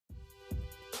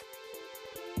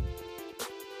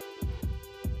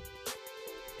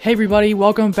Hey everybody,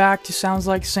 welcome back to Sounds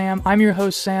Like Sam. I'm your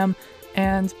host Sam,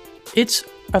 and it's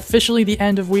officially the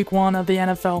end of week 1 of the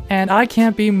NFL, and I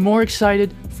can't be more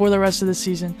excited for the rest of the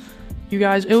season. You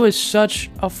guys, it was such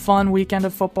a fun weekend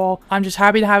of football. I'm just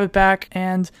happy to have it back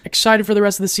and excited for the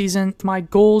rest of the season. My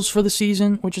goals for the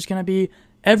season, which is going to be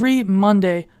every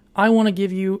Monday, I want to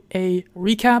give you a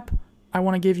recap. I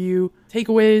want to give you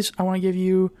takeaways. I want to give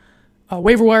you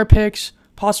waiver wire picks,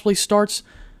 possibly starts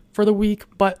for the week,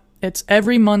 but it's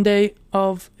every Monday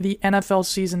of the NFL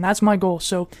season. That's my goal.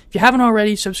 So if you haven't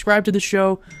already, subscribe to the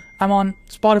show. I'm on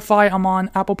Spotify. I'm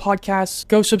on Apple Podcasts.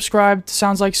 Go subscribe to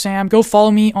Sounds Like Sam. Go follow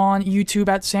me on YouTube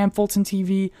at Sam Fulton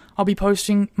TV. I'll be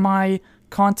posting my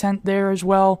content there as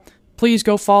well. Please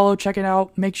go follow, check it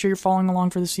out. Make sure you're following along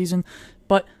for the season.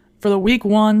 But for the week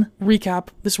 1 recap,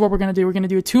 this is what we're going to do. We're going to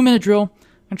do a 2-minute drill. I'm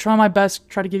going to try my best,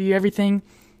 try to give you everything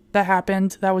that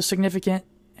happened that was significant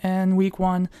in week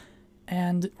 1.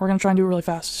 And we're going to try and do it really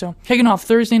fast. So, kicking off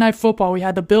Thursday Night Football, we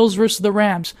had the Bills versus the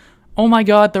Rams. Oh my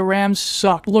God, the Rams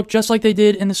sucked. Looked just like they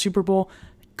did in the Super Bowl.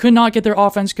 Could not get their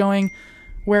offense going.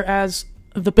 Whereas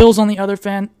the Bills, on the other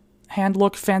hand,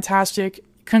 looked fantastic.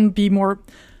 Couldn't be more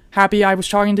happy. I was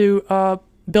talking to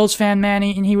Bills fan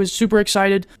Manny, and he was super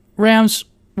excited. Rams,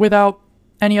 without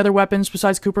any other weapons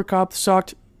besides Cooper Kupp,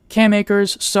 sucked. Cam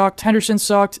Akers sucked. Henderson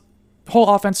sucked. Whole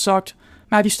offense sucked.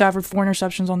 Matthew Stafford, 4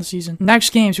 interceptions on the season. Next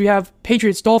games, we have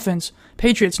Patriots, Dolphins.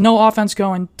 Patriots, no offense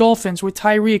going. Dolphins with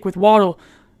Tyreek, with Waddle.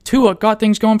 Tua got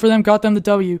things going for them, got them the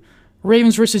W.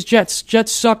 Ravens versus Jets.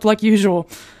 Jets sucked like usual.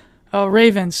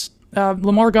 Ravens,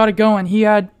 Lamar got it going. He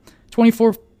had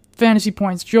 24 fantasy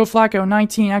points. Joe Flacco,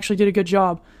 19, actually did a good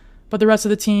job. But the rest of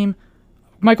the team,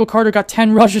 Michael Carter got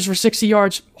 10 rushes for 60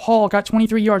 yards. Hall got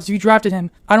 23 yards. You drafted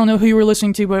him. I don't know who you were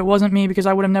listening to, but it wasn't me because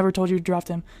I would have never told you to draft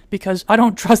him because I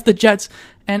don't trust the Jets,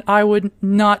 and I would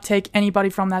not take anybody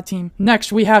from that team.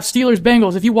 Next, we have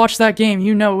Steelers-Bengals. If you watched that game,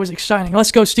 you know it was exciting.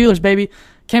 Let's go Steelers, baby.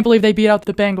 Can't believe they beat out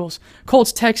the Bengals.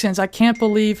 Colts-Texans. I can't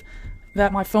believe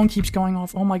that my phone keeps going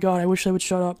off. Oh my God, I wish they would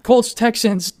shut up.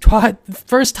 Colts-Texans,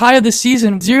 first tie of the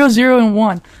season,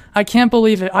 0-0-1. I can't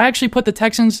believe it. I actually put the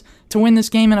Texans to win this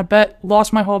game in a bet,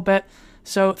 lost my whole bet.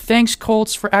 So thanks,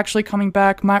 Colts, for actually coming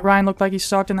back. Matt Ryan looked like he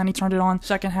sucked, and then he turned it on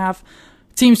second half.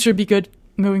 Teams should be good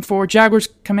moving forward. Jaguars,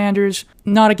 Commanders,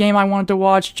 not a game I wanted to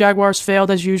watch. Jaguars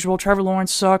failed as usual. Trevor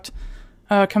Lawrence sucked.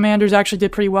 Commanders actually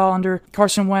did pretty well under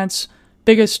Carson Wentz.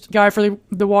 Biggest guy for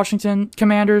the Washington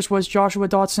Commanders was Joshua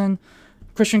Dotson.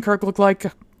 Christian Kirk looked like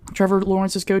Trevor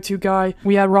Lawrence's go-to guy.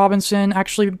 We had Robinson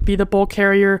actually be the ball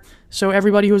carrier. So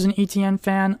everybody who was an ETN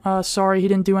fan, sorry he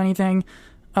didn't do anything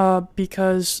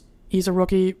because he's a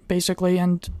rookie, basically,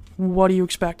 and what do you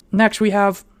expect? Next, we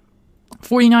have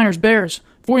 49ers, Bears.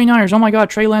 49ers, oh my God,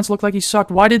 Trey Lance looked like he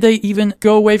sucked. Why did they even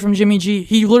go away from Jimmy G?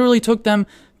 He literally took them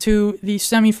to the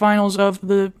semifinals of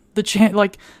the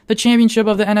championship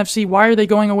of the NFC. Why are they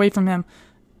going away from him?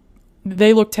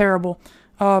 They look terrible.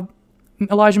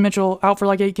 Elijah Mitchell out for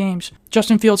like 8 games.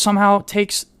 Justin Fields somehow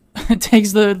takes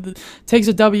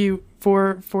a W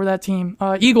for that team.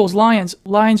 Eagles, Lions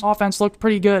offense looked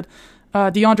pretty good.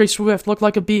 DeAndre Swift looked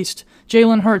like a beast.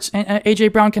 Jalen Hurts and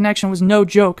AJ Brown connection was no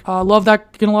joke. Love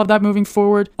that. Gonna love that moving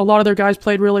forward. A lot of their guys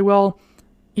played really well.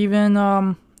 Even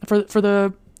for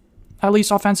the at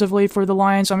least offensively for the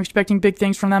Lions, I'm expecting big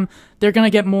things from them. They're going to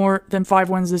get more than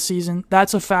 5 wins this season.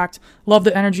 That's a fact. Love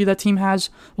the energy that team has.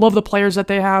 Love the players that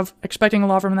they have. Expecting a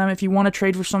lot from them. If you want to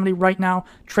trade for somebody right now,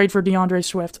 trade for DeAndre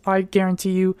Swift. I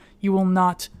guarantee you, you will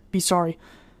not be sorry.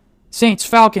 Saints,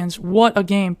 Falcons, what a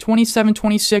game.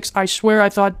 27-26. I swear I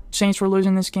thought Saints were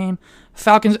losing this game.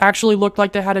 Falcons actually looked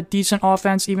like they had a decent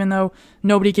offense, even though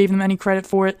nobody gave them any credit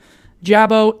for it.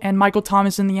 Jabbo and Michael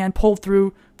Thomas in the end pulled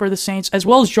through for the Saints, as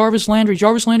well as Jarvis Landry.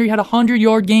 Jarvis Landry had a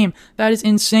 100-yard game. That is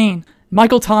insane.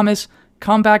 Michael Thomas,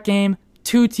 comeback game,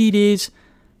 2 TDs.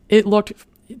 They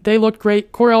looked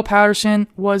great. Cordarrelle Patterson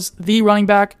was the running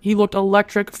back. He looked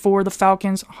electric for the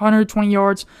Falcons. 120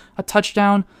 yards, a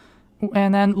touchdown.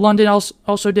 And then London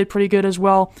also did pretty good as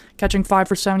well, catching 5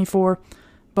 for 74.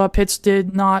 But Pitts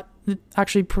did not,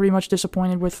 actually pretty much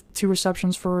disappointed with 2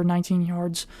 receptions for 19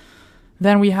 yards.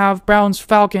 Then we have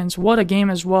Browns-Falcons. What a game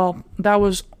as well. That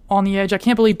was on the edge. I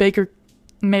can't believe Baker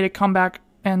made a comeback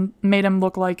and made him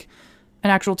look like an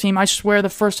actual team. I swear the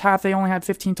first half they only had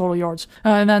 15 total yards.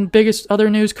 And then biggest other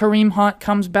news, Kareem Hunt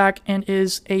comes back and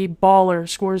is a baller.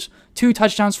 Scores 2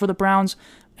 touchdowns for the Browns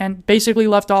and basically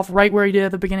left off right where he did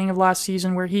at the beginning of last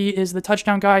season, where he is the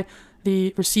touchdown guy,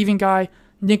 the receiving guy.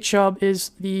 Nick Chubb is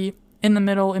the in the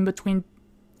middle, in between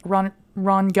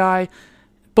run guy.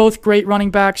 Both great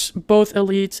running backs, both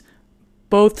elite,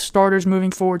 both starters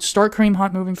moving forward. Start Kareem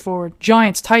Hunt moving forward.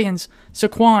 Giants, Titans,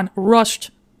 Saquon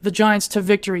rushed the Giants to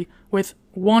victory with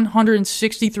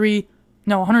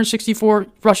 164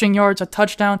 rushing yards, a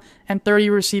touchdown, and 30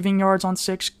 receiving yards on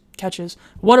 6 catches.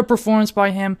 What a performance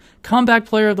by him. Comeback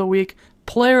player of the week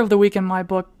in my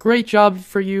book. Great job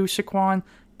for you, Saquon.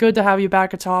 Good to have you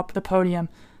back atop the podium.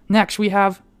 Next, we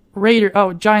have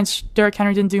Giants. Derrick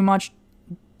Henry didn't do much.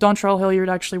 Dontrell Hilliard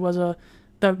actually was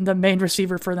the main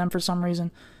receiver for them for some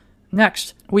reason.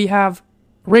 Next, we have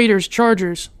Raiders,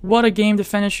 Chargers. What a game to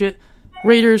finish it.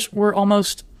 Raiders were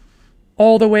almost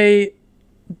all the way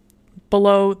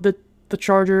below the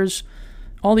Chargers.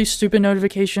 All these stupid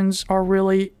notifications are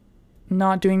really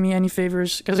not doing me any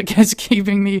favors because it's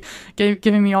giving me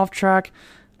off track.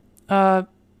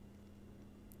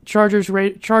 Chargers,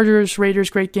 Raiders,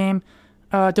 great game.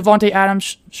 Devontae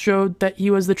Adams showed that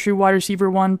he was the true wide receiver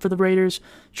one for the Raiders.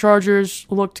 Justin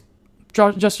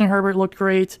Herbert looked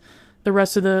great. The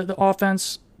rest of the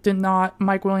offense did not.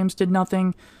 Mike Williams did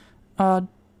nothing.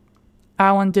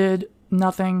 Allen did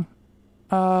nothing.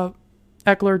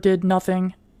 Eckler did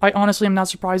nothing. I honestly am not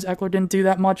surprised Eckler didn't do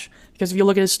that much because if you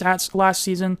look at his stats last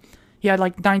season, he had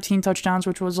like 19 touchdowns,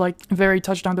 which was like very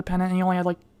touchdown dependent, and he only had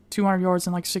like 200 yards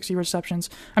and like 60 receptions.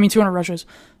 200 rushes.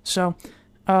 So,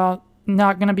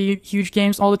 not going to be huge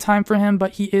games all the time for him,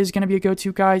 but he is going to be a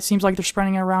go-to guy. It seems like they're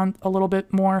spreading it around a little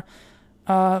bit more.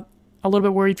 A little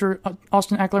bit worried for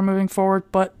Austin Eckler moving forward,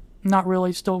 but not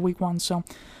really. Still week 1. So,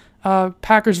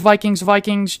 Packers, Vikings.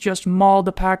 Vikings just mauled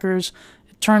the Packers.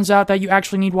 It turns out that you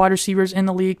actually need wide receivers in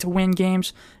the league to win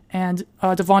games, and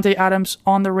Devontae Adams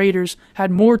on the Raiders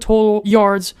had more total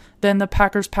yards than the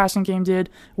Packers passing game did,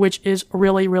 which is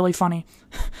really, really funny.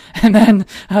 And then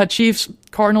Chiefs,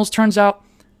 Cardinals, turns out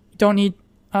don't need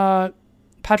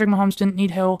Patrick Mahomes didn't need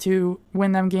Hill to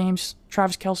win them games.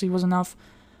 Travis Kelce was enough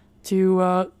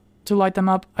to light them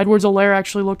up. Edwards-Helaire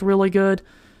actually looked really good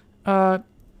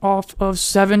off of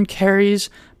 7 carries,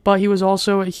 but he was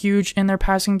also huge in their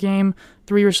passing game.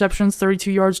 3 receptions,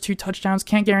 32 yards, 2 touchdowns.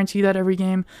 Can't guarantee that every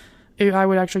game. I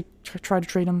would actually try to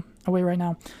trade him away right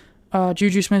now.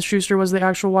 Juju Smith-Schuster was the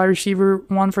actual wide receiver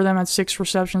one for them at 6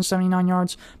 receptions, 79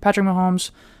 yards. Patrick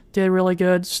Mahomes did really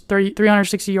good.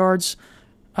 360 yards,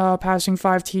 passing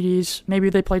 5 TDs. Maybe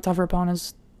they play tougher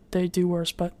opponents. They do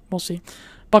worse, but we'll see.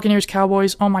 Buccaneers,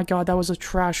 Cowboys. Oh my God, that was a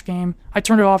trash game. I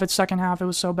turned it off at second half. It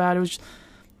was so bad. It was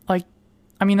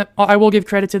I will give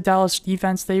credit to Dallas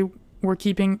defense. They were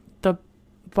keeping the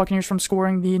Buccaneers from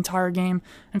scoring the entire game.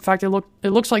 In fact, it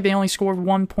looks like they only scored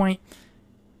 1 point,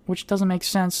 which doesn't make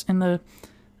sense in the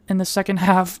second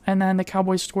half. And then the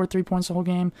Cowboys scored 3 points the whole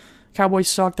game. Cowboys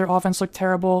sucked. Their offense looked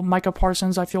terrible. Micah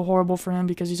Parsons, I feel horrible for him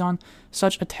because he's on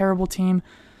such a terrible team.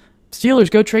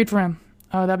 Steelers, go trade for him.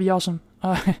 That'd be awesome.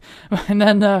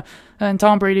 And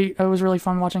Tom Brady, it was really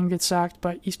fun watching him get sacked,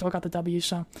 but he still got the W,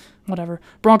 so whatever.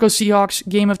 Broncos, Seahawks,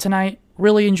 game of tonight.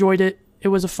 Really enjoyed it. It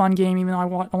was a fun game, even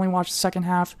though I only watched the second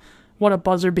half. What a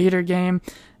buzzer beater game.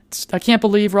 I can't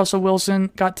believe Russell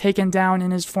Wilson got taken down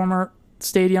in his former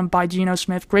stadium by Geno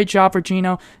Smith. Great job for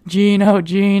Geno.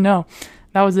 Geno.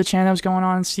 That was the chant that was going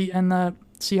on in the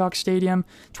Seahawks stadium.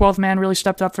 12th man really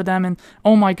stepped up for them, and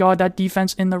oh my God, that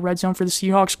defense in the red zone for the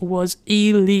Seahawks was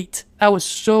elite. That was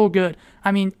so good.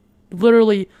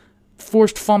 Literally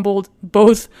forced fumbled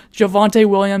both Javonte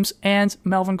Williams and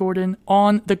Melvin Gordon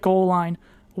on the goal line.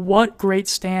 What great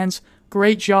stands.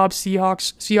 Great job,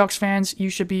 Seahawks. Seahawks fans, you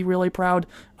should be really proud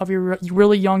of your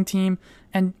really young team,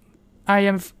 and I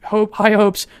have high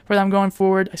hopes for them going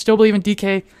forward. I still believe in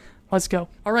DK. Let's go.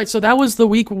 All right, so that was the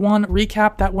week 1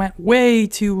 recap. That went way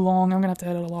too long. I'm going to have to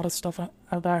edit a lot of stuff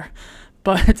out there.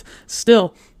 But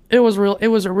still, it was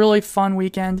a really fun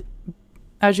weekend.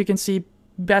 As you can see,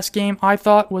 best game I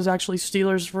thought was actually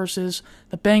Steelers versus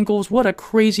the Bengals. What a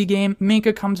crazy game.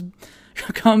 Minkah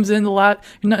comes in the lat.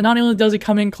 Not only does he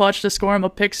come in clutch to score him a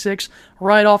pick 6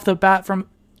 right off the bat from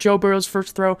Joe Burrow's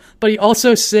first throw, but he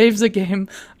also saves the game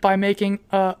by making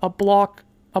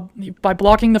by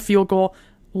blocking the field goal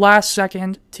last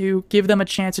second to give them a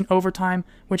chance in overtime,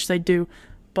 which they do.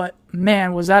 But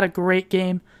man, was that a great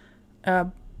game.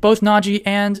 Both Najee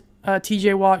and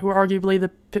TJ Watt, who are arguably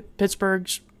the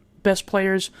Pittsburgh's best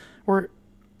players, were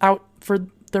out for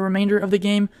the remainder of the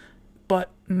game. But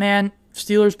man,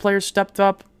 Steelers players stepped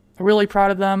up. I'm really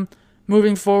proud of them.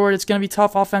 Moving forward, it's going to be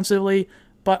tough offensively,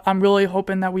 but I'm really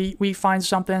hoping that we find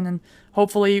something, and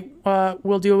hopefully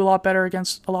we'll do a lot better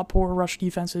against a lot poorer rush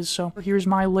defenses. So here's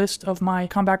my list of my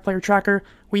comeback player tracker.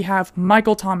 We have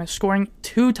Michael Thomas scoring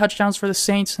 2 touchdowns for the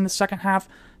Saints in the second half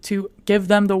to give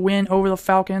them the win over the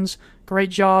Falcons. Great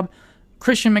job.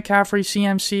 Christian McCaffrey,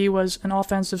 CMC, was an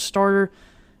offensive starter.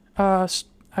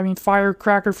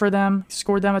 Firecracker for them. He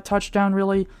scored them a touchdown,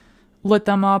 really lit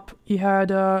them up. He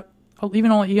had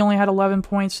even though he only had 11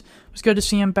 points. It was good to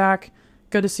see him back.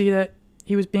 Good to see that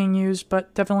he was being used,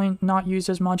 but definitely not used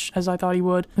as much as I thought he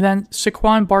would. Then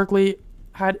Saquon Barkley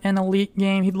had an elite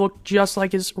game. He looked just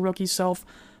like his rookie self.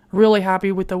 Really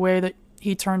happy with the way that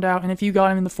he turned out. And if you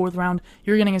got him in the 4th round,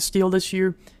 you're getting a steal this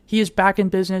year. He is back in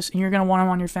business, and you're going to want him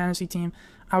on your fantasy team.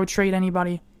 I would trade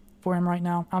anybody for him right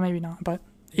now. Maybe not, but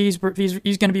he's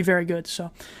going to be very good.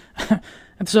 So,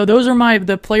 and so those are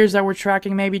the players that we're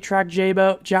tracking. Maybe track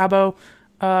Jabo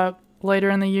later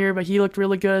in the year, but he looked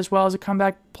really good as well as a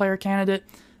comeback player candidate.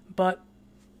 But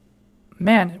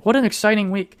man, what an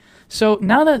exciting week. So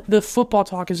now that the football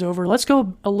talk is over, let's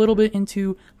go a little bit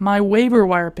into my waiver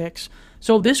wire picks.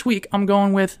 So this week, I'm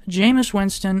going with Jameis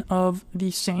Winston of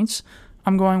the Saints.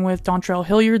 I'm going with Dontrell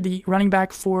Hilliard, the running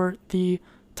back for the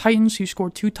Titans, who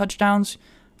scored 2 touchdowns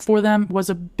for them, was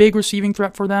a big receiving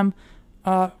threat for them.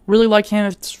 Really like him.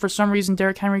 If for some reason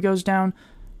Derrick Henry goes down,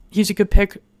 he's a good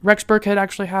pick. Rex Burkhead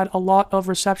actually had a lot of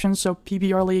receptions, so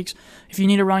PPR leagues, if you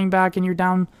need a running back and you're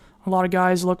down a lot of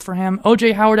guys, look for him.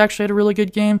 O.J. Howard actually had a really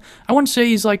good game. I wouldn't say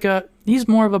he's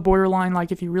more of a borderline,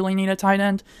 like if you really need a tight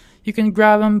end, you can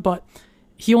grab him, but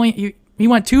he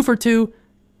went 2 for 2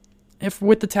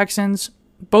 with the Texans,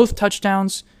 both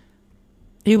touchdowns.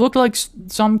 He looked like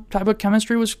some type of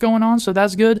chemistry was going on, so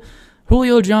that's good.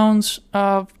 Julio Jones,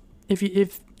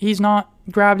 if he's not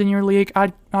grabbed in your league,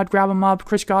 I'd grab him up.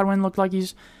 Chris Godwin looked like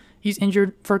he's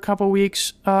injured for a couple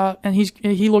weeks, and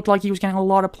he looked like he was getting a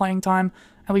lot of playing time,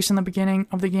 at least in the beginning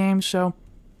of the game, so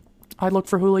I'd look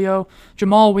for Julio.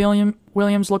 Jamal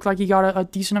Williams looked like he got a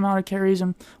decent amount of carries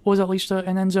and was at least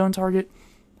an end zone target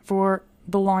for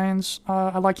the Lions.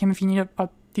 I like him if you need a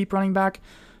deep running back.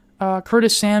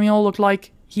 Curtis Samuel looked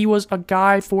like he was a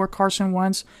guy for Carson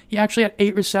Wentz. He actually had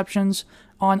 8 receptions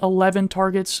on 11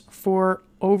 targets for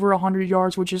over 100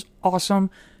 yards, which is awesome.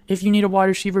 If you need a wide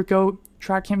receiver, go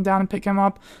track him down and pick him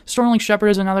up. Sterling Shepard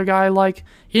is another guy.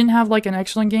 He didn't have an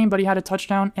excellent game, but he had a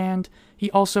touchdown, and he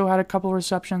also had a couple of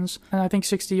receptions, and I think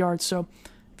 60 yards. So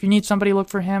if you need somebody, look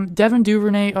for him. Devin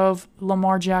Duvernay of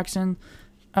Lamar Jackson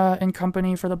and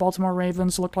company for the Baltimore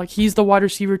Ravens looked like he's the wide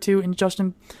receiver too, and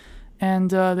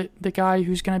the guy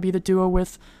who's going to be the duo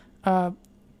with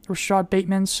Rashad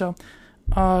Bateman. So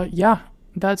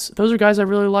those are guys I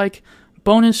really like.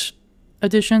 Bonus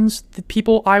additions, the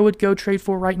people I would go trade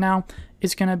for right now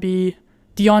is going to be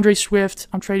DeAndre Swift.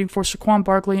 I'm trading for Saquon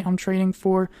Barkley. I'm trading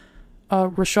for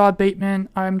Rashad Bateman.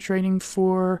 I'm trading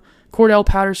for Cordell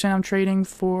Patterson. I'm trading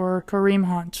for Kareem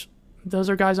Hunt. Those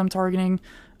are guys I'm targeting.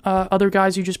 Other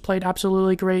guys who just played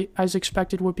absolutely great as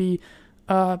expected would be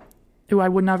who I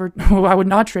would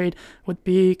not trade would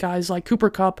be guys like Cooper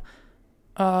Kupp,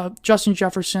 Justin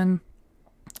Jefferson.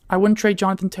 I wouldn't trade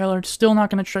Jonathan Taylor. Still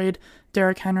not going to trade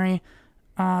Derrick Henry.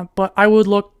 But I would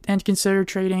look and consider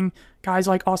trading guys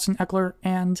like Austin Eckler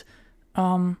and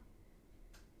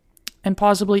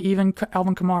possibly even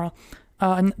Alvin Kamara.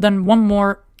 And then one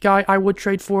more guy I would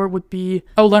trade for would be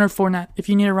Leonard Fournette. If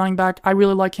you need a running back, I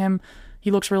really like him. He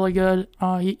looks really good.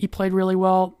 He played really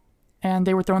well, and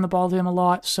they were throwing the ball to him a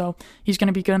lot. So he's going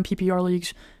to be good in PPR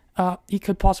leagues. He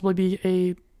could possibly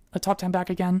be a top 10 back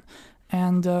again.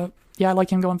 And I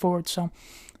like him going forward. So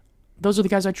those are the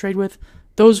guys I trade with.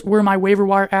 Those were my waiver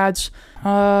wire ads.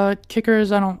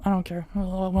 Kickers, I don't care.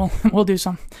 We'll do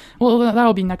some. Well,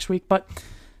 that'll be next week. But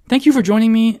thank you for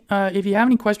joining me. If you have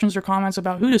any questions or comments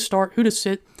about who to start, who to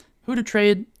sit, who to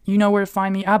trade, you know where to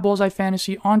find me at Bullseye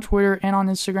Fantasy on Twitter and on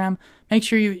Instagram. Make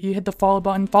sure you hit the follow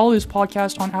button. Follow this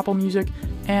podcast on Apple Music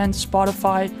and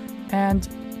Spotify. And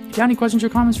if you have any questions or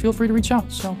comments, feel free to reach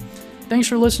out. So thanks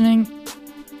for listening.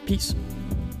 Peace.